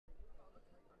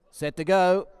Set to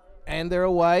go, and they're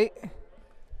away.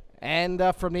 And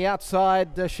from the outside,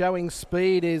 showing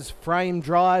speed is Frame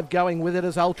Drive. Going with it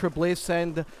as Ultra Bliss,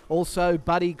 and also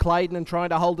Buddy Clayton, and trying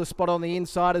to hold a spot on the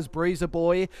inside as Breezer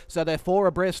Boy. So they're 4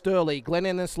 abreast early.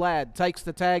 Glenennis Lad takes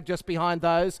the tag just behind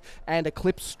those, and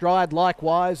Eclipse Stride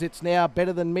likewise. It's now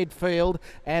better than midfield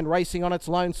and racing on its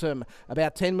lonesome.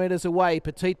 About 10 metres away,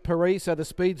 Petite Paris, so the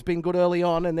speed's been good early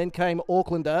on, and then came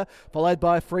Aucklander, followed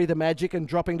by Free the Magic, and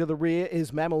dropping to the rear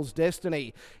is Mammal's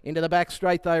Destiny. Into the back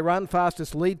straight they run,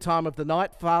 fastest lead time of the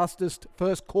night, fastest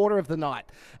first quarter of the night,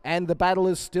 and the battle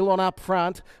is still on up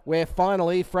front, where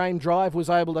finally Frame Drive was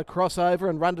able to cross over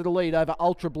and run to the lead over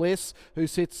Ultra Bliss, who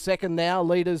sits second now,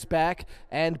 leaders back,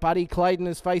 and Buddy Clayton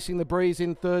is facing the breeze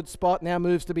in third spot, now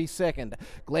moves to be second.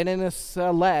 Glenennis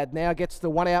Lad now gets the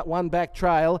 1 out 1 back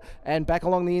trail, and back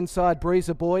along the inside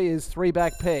Breezer Boy is 3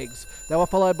 back pegs. They were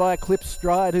followed by Eclipse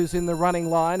Stride, who's in the running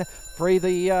line. Free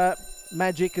the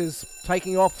Magic is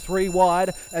taking off 3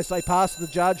 wide as they pass the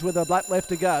judge with a lap left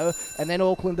to go, and then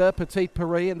Aucklander, Petite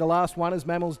Paris, and the last one is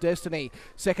Mammal's Destiny.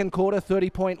 Second quarter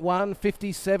 30.1,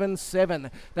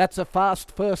 57.7. That's a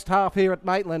fast first half here at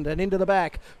Maitland, and into the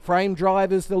back Frame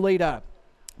Drive is the leader.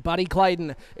 Buddy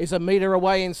Clayton is a metre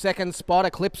away in second spot.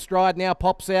 Eclipse Stride now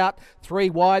pops out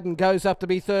 3 wide and goes up to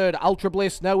be third. Ultra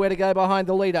Bliss nowhere to go behind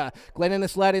the leader.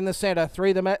 Glenennis Lad in the centre.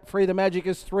 Free the Magic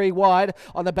is 3 wide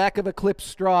on the back of Eclipse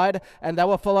Stride, and they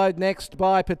were followed next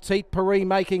by Petite Paris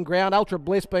making ground. Ultra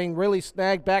Bliss being really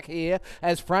snagged back here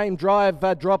as Frame Drive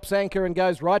drops anchor and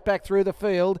goes right back through the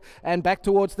field, and back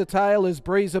towards the tail is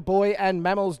Breezer Boy and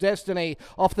Mammal's Destiny.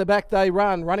 Off the back they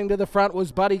run. Running to the front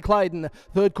was Buddy Clayton.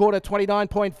 Third quarter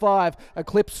 29.5.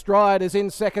 Eclipse Stride is in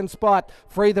second spot.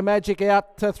 Free the Magic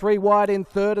out to 3 wide in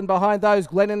third, and behind those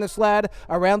Glenennis Lad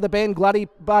around the bend.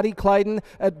 Buddy Clayton,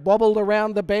 it wobbled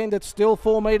around the bend. It's still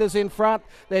 4 metres in front.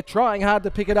 They're trying hard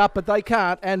to pick it up, but they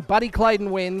can't, and Buddy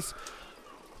Clayton wins.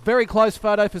 Very close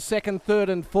photo for second, third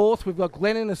and fourth. We've got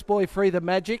Glenennis Boy Free the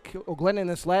Magic, or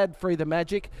Glenennis Lad Free the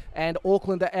Magic, and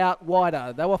Aucklander out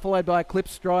wider. They were followed by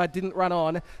Eclipse Stride, didn't run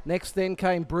on. Next then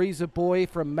came Breezer Boy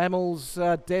from Mammal's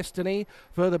Destiny.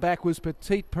 Further back was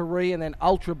Petite Paris, and then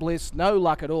Ultra Bliss, no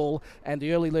luck at all. And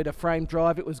the early leader Frame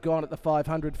Drive, it was gone at the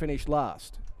 500, finished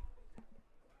last.